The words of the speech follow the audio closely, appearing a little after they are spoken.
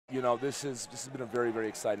you know, this has been a very, very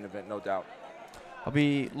exciting event, no doubt. I'll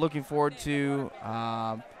be looking forward to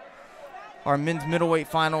our men's middleweight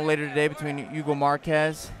final later today between Hugo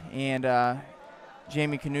Marquez and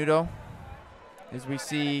Jamie Canuto. As we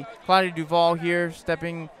see Claudia Doval here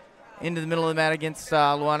stepping into the middle of the mat against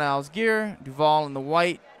Luanna Alzuguir. Doval in the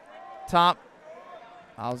white top,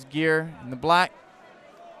 Alzuguir in the black.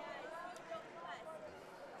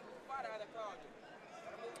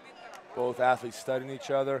 Both athletes studying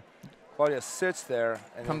each other. Claudia sits there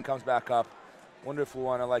and then comes back up. Wonder if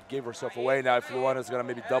Luanna gave herself away now. If Luanna's gonna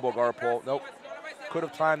maybe double guard pull. Nope. Could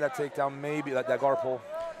have timed that takedown, maybe that guard pull.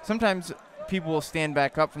 Sometimes people will stand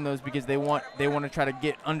back up from those because they want to try to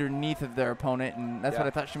get underneath of their opponent, and that's what I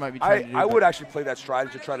thought she might be trying to do. I would actually play that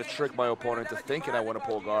strategy to try to trick my opponent to thinking I want to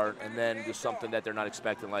pull guard, and then do something that they're not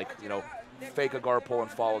expecting, like, you know, fake a guard pull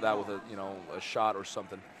and follow that with a, you know, a shot or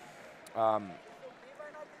something.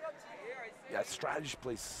 Yeah, strategy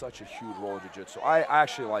plays such a huge role in jiu-jitsu. I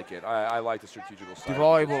actually like it. I like the strategical side.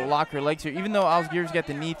 Doval able to lock her legs here, even though Alzuguir's got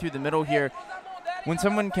the knee through the middle here. When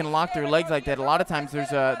someone can lock their legs like that, a lot of times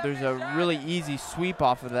there's a really easy sweep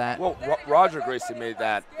off of that. Well, Roger Gracie made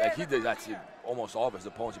that. Like, he did that to almost all of his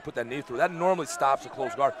opponents. He put that knee through. That normally stops a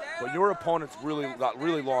closed guard. But your opponent's got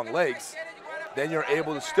really long legs, then you're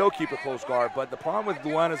able to still keep a closed guard. But the problem with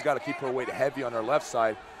Luanna's got to keep her weight heavy on her left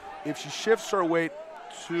side. If she shifts her weight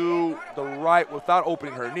to the right without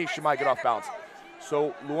opening her knee, she might get off balance.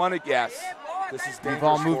 So Luanna, yes, this is dangerous.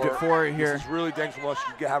 Doval moved it forward here. This is really dangerous.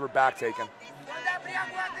 She could have her back taken.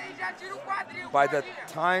 By the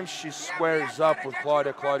time she squares up with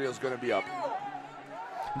Claudia, Claudia's going to be up.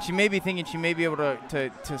 And she may be thinking she may be able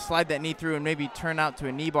to slide that knee through and maybe turn out to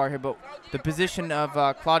a knee bar here, but the position of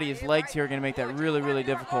Claudia's legs here are going to make that really, really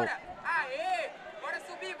difficult.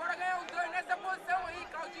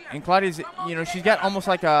 And Claudia's, you know, she's got almost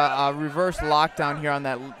like a reverse lockdown here on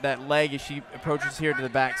that leg as she approaches here to the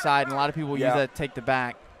backside, and a lot of people use that to take the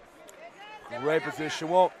back. Great position.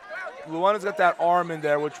 Well, Luanna's got that arm in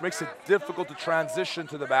there, which makes it difficult to transition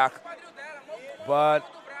to the back, but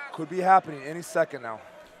could be happening any second now.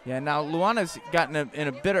 Yeah, now Luanna's gotten in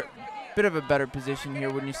a bit of a better position here,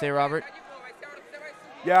 wouldn't you say, Robert?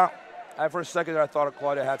 Yeah. For a second there, I thought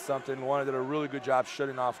Claudia had something. Luanna did a really good job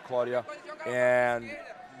shutting off Claudia, and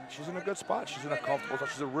she's in a good spot. She's in a comfortable spot.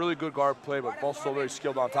 She's a really good guard play, but both so very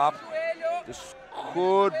skilled on top. This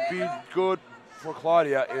could be good for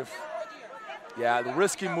Claudia if, yeah, the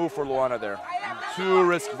risky move for Luanna there. Too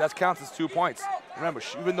risky. That counts as 2 points. Remember,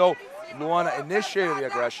 even though Luanna initiated the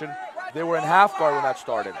aggression, they were in half guard when that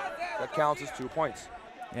started. That counts as 2 points.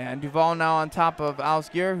 Yeah, and Doval now on top of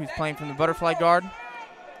Alzuguir, who's playing from the butterfly guard.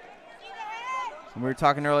 And we were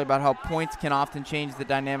talking earlier about how points can often change the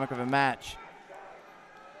dynamic of a match.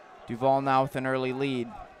 Doval now with an early lead.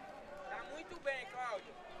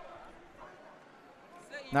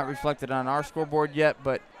 Not reflected on our scoreboard yet,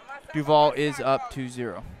 but Doval is up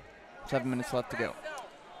 2-0. 7 minutes left to go.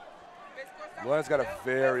 Luanna's got a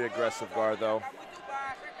very aggressive guard, though.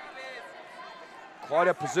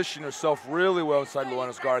 Claudia positioned herself really well inside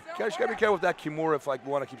Luanna's guard. She got to be careful with that Kimura if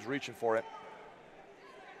Luanna keeps reaching for it.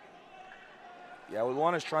 Yeah, what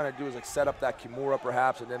Luanna's trying to do is set up that Kimura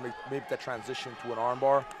perhaps, and then make that transition to an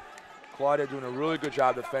armbar. Claudia doing a really good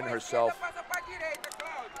job defending herself.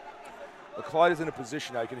 But Claudia's in a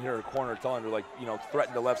position now, you can hear her corner telling her,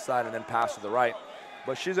 threaten the left side and then pass to the right.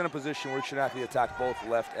 But she's in a position where she should actually attack both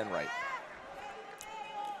left and right.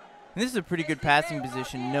 And this is a pretty good passing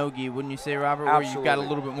position, NoGi, wouldn't you say, Robert? Absolutely. Where you've got a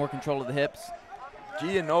little bit more control of the hips.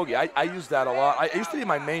 Gi and NoGi, I use that a lot. I used to be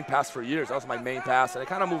my main pass for years. That was my main pass, and I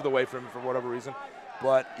kind of moved away from it for whatever reason.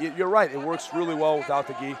 But you're right, it works really well without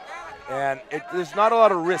the gi. And there's not a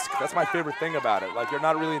lot of risk. That's my favorite thing about it. You're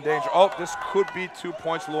not really in danger. Oh, this could be 2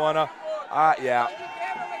 points, Luanna. Yeah.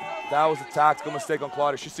 That was a tactical mistake on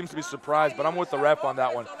Claudia. She seems to be surprised, but I'm with the ref on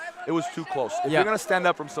that one. It was too close. If you're going to stand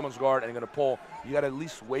up from someone's guard and you're going to pull, you got to at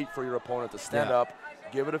least wait for your opponent to stand up,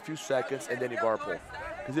 give it a few seconds, and then you guard pull.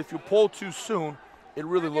 Because if you pull too soon, it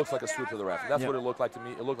really looks like a sweep to the ref. That's what it looked like to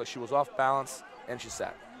me. It looked like she was off balance, and she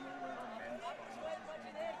sat.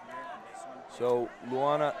 So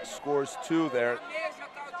Luanna scores 2 there.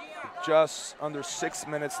 Just under 6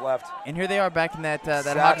 minutes left. And here they are back in that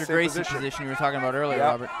Roger Gracie position you were talking about earlier,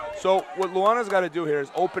 Robert. So what Luanna's got to do here is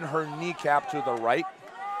open her kneecap to the right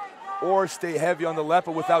or stay heavy on the left,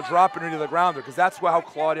 but without dropping her to the ground, because that's how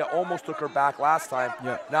Claudia almost took her back last time.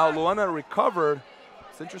 Now Luanna recovered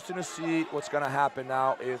It's interesting to see what's going to happen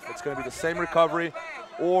now, if it's going to be the same recovery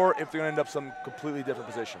or if they're going to end up some completely different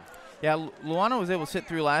position. Yeah, Luanna was able to sit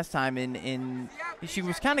through last time, and she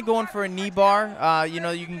was kind of going for a knee bar. You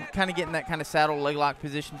know, you can kind of get in that kind of saddle leg lock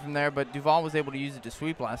position from there, but Doval was able to use it to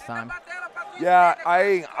sweep last time. Yeah,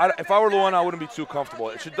 if I were Luanna, I wouldn't be too comfortable.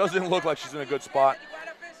 It doesn't look like she's in a good spot.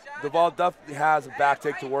 Doval definitely has a back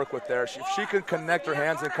take to work with there. If she can connect her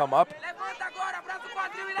hands and come up,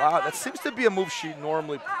 wow, that seems to be a move she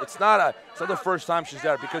normally. It's not the first time she's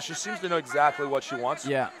there, because she seems to know exactly what she wants.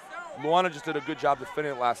 Yeah. Luanna just did a good job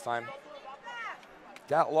defending it last time.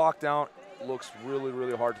 That lockdown looks really,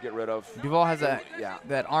 really hard to get rid of. Doval has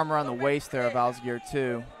that arm around the waist there of Alzuguir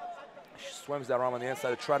too. She swims that arm on the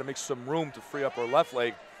inside to try to make some room to free up her left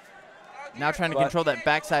leg. Now trying to control that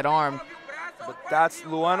backside arm. But that's,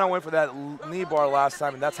 Luanna went for that knee bar last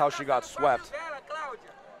time, and that's how she got swept.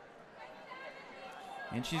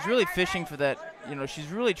 And she's really fishing for that, you know, she's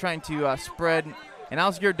really trying to spread. And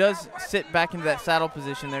Alzuguir does sit back into that saddle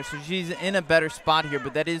position there, so she's in a better spot here,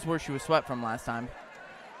 but that is where she was swept from last time.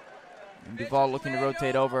 And Doval looking to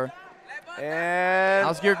rotate over. And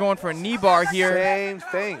Alzuguir going for a knee bar here. Same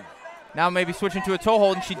thing. Now maybe switching to a toe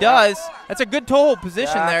hold, and she does. That's a good toe hold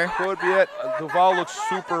position there. Could be it. Doval looks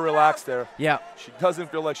super relaxed there. Yeah. She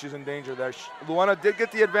doesn't feel like she's in danger there. Luanna did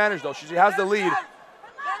get the advantage, though. She has the lead.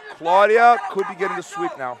 Claudia could be getting the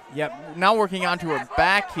sweep now. Yep. Now working onto her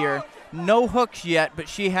back here. No hooks yet, but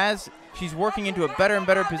she's working into a better and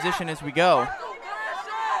better position as we go.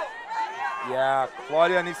 Yeah,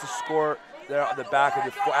 Claudia needs to score there on the back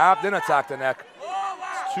of the ab, then attack the neck.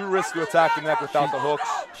 It's too risky to attack the neck without the hooks.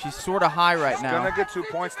 She's sort of high right now. She's going to get 2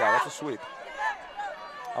 points now. That's a sweep.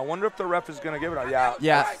 I wonder if the ref is going to give it. Yeah.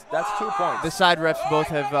 That's 2 points. The side refs both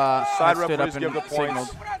have stood up and give the signaled.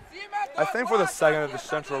 points. I think for the second, the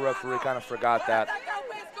central referee kind of forgot that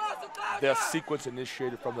the sequence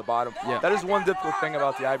initiated from the bottom. Yeah. That is one difficult thing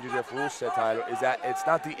about the IBJJF rule set title, is that it's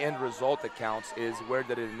not the end result that counts, is where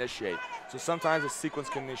did it initiate. So sometimes a sequence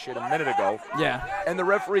can initiate a minute ago. Yeah. And the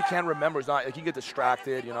referee can't remember. It's not, like, you get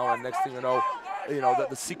distracted, you know, and next thing you know,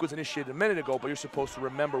 the sequence initiated a minute ago, but you're supposed to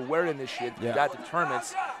remember where it initiated. Yeah. That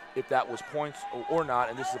determines if that was points or not,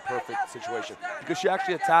 and this is a perfect situation. Because she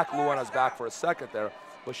actually attacked Luanna's back for a second there,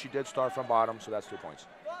 but she did start from bottom, so that's 2 points.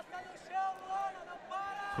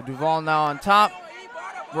 So Doval now on top,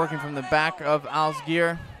 working from the back of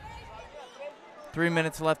Alzuguir. 3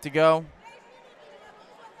 minutes left to go.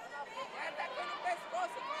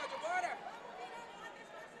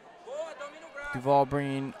 Doval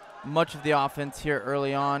bringing much of the offense here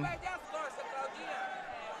early on.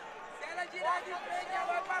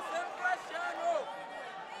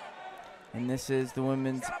 And this is the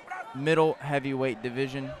women's middle heavyweight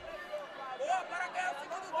division.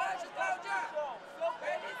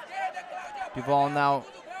 Doval now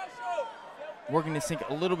working to sink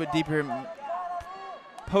a little bit deeper,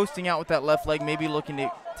 posting out with that left leg, maybe looking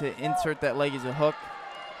to insert that leg as a hook.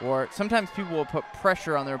 Or sometimes people will put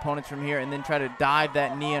pressure on their opponents from here and then try to dive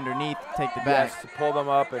that knee underneath to take the back. Yes, to pull them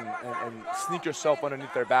up and sneak yourself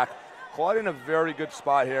underneath their back. Claudia in a very good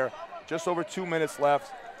spot here. Just over 2 minutes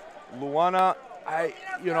left. Luanna,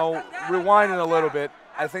 rewinding a little bit,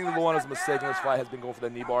 I think that Luanna's mistake in this fight has been going for the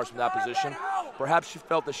knee bars from that position. Perhaps she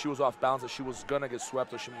felt that she was off balance, that she was going to get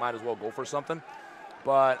swept, or she might as well go for something.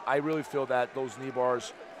 But I really feel that those knee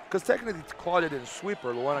bars, because technically Claudia didn't sweep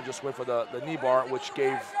her, Luanna just went for the knee bar, which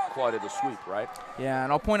gave Claudia the sweep, right? Yeah,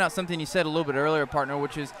 and I'll point out something you said a little bit earlier, partner,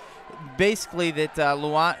 which is basically that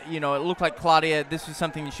Luanna, it looked like Claudia, this was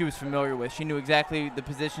something that she was familiar with. She knew exactly the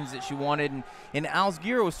positions that she wanted, and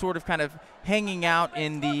Alzuguir was sort of kind of hanging out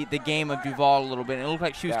in the game of Doval a little bit. And it looked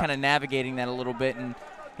like she was kind of navigating that a little bit, and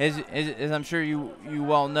as I'm sure you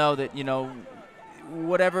well know, that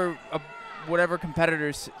whatever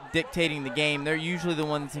competitor's dictating the game, they're usually the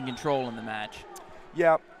ones in control in the match.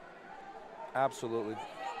 Yeah, absolutely.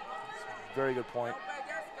 Very good point.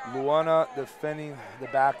 Luanna defending the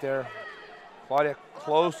back there. Claudia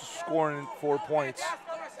close to scoring 4 points.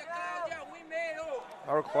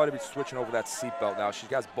 Or Claudia be switching over that seatbelt now. She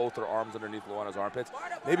has both her arms underneath Luanna's armpits.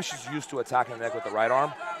 Maybe she's used to attacking the neck with the right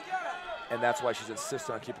arm, and that's why she's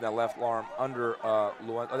insistent on keeping that left arm under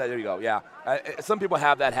Luanna. Oh, there you go, yeah. Some people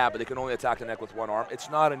have that habit. They can only attack the neck with one arm. It's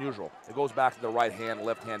not unusual. It goes back to the right hand,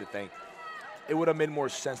 left-handed thing. It would have made more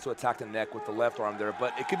sense to attack the neck with the left arm there,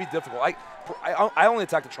 but it could be difficult. I only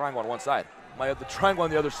attack the triangle on one side. The triangle on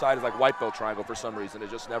the other side is like white belt triangle for some reason. It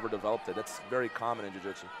just never developed it. That's very common in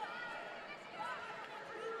jiu-jitsu.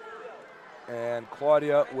 And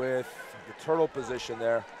Claudia with the turtle position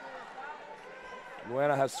there.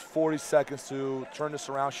 Luanna has 40 seconds to turn this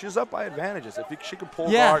around. She's up by advantages. If she can pull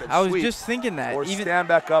Yeah, guard and I was sweep, just thinking that. or Even stand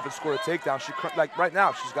back up and score a takedown. Like right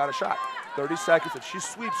now, she's got a shot. 30 seconds. If she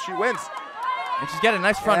sweeps, she wins. and she's got a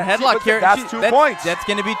nice front And headlock here. That's 2 points. That's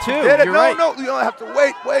going to be 2. Did it? You're No, right. no, you don't have to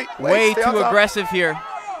wait. Way Stay on too top. aggressive here.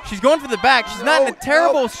 She's going for the back. She's not in a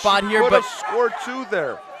terrible spot here, but scored 2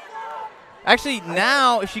 there. actually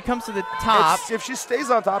now if she comes to the top, If she stays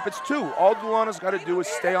on top, it's 2. All Luanna's got to do is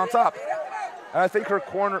stay on top. And I think her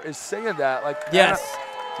corner is saying that. Like, yes.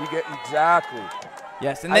 You get exactly.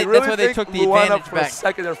 Yes, and I really that's why they think took the Luanna advantage for back. a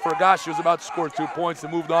second there forgot she was about to score 2 points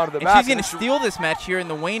and moved on to the And back. she's going to steal this match here in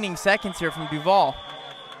the waning seconds here from Doval.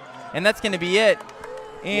 And that's going to be it.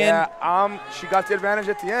 And yeah, she got the advantage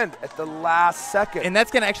at the end, at the last second. And that's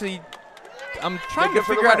going to actually, I'm trying Make to it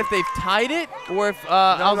for the figure out win. if they've tied it or if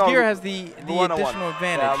Alzuguir has the Luanna additional won.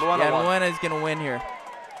 advantage. Yeah, Luanna won. Luanna is going to win here.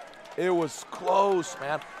 It was close,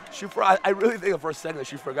 man. I really think for a second that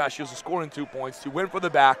she forgot she was scoring 2 points. She went for the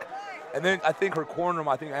back. And then I think her corner,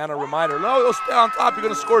 I think Anna reminded her, no, you'll stay on top, you're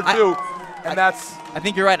going to score 2. And that's... I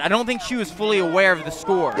think you're right. I don't think she was fully aware of the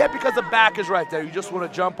score. Yeah, because the back is right there. You just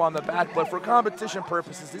want to jump on the back. But for competition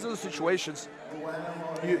purposes, these are the situations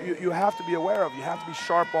you have to be aware of. You have to be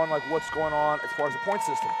sharp on like what's going on as far as the point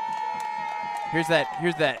system. Here's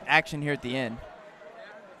that action here at the end.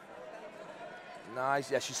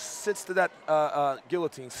 Nice. Yeah, she sits to that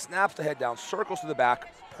guillotine, snaps the head down, circles to the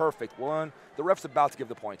back. Perfect. One. The ref's about to give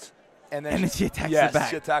the points. And then she attacks the back. Yes,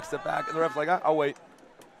 she attacks the back. And the ref's like, I'll wait.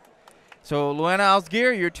 So Luanna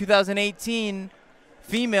Alzuguir, your 2018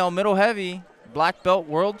 female middle heavy black belt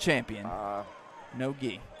world champion.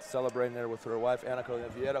 NoGi. Celebrating there with her wife, Ana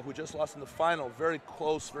Vieira, who just lost in the final. Very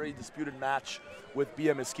close, very disputed match with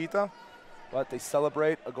Bia Mesquita. But they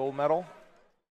celebrate a gold medal.